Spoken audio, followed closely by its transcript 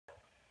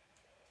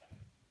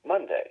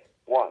Monday,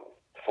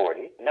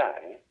 1:49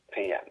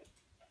 p.m.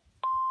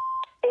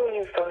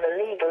 You from the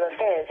Legal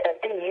Affairs at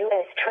the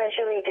U.S.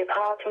 Treasury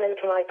Department.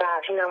 My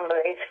badge number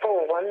is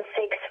 4165.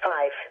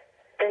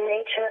 The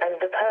nature and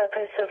the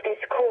purpose of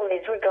this call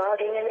is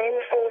regarding an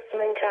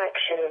enforcement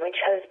action which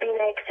has been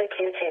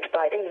executed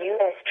by the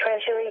U.S.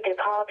 Treasury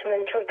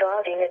Department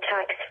regarding a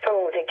tax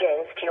fraud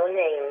against your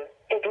name.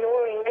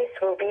 Ignoring this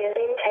will be an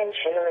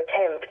intentional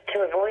attempt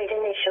to avoid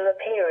initial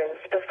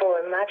appearance before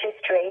a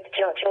magistrate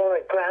judge or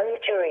a grand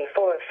jury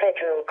for a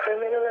federal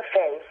criminal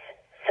offense.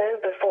 So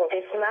before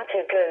this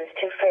matter goes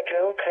to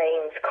federal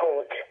claims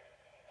court,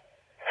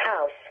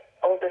 house,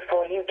 or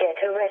before you get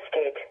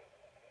arrested,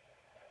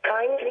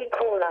 kindly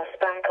call us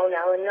back on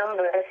our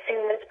number as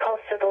soon as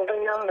possible. The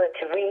number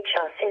to reach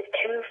us is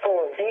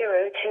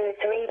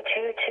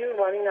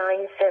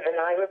 24023222197.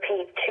 I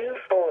repeat,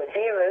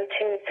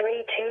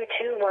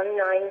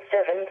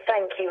 24023222197.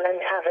 Thank you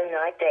and have a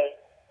nice day.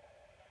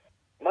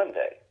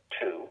 Monday,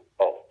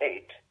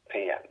 2:08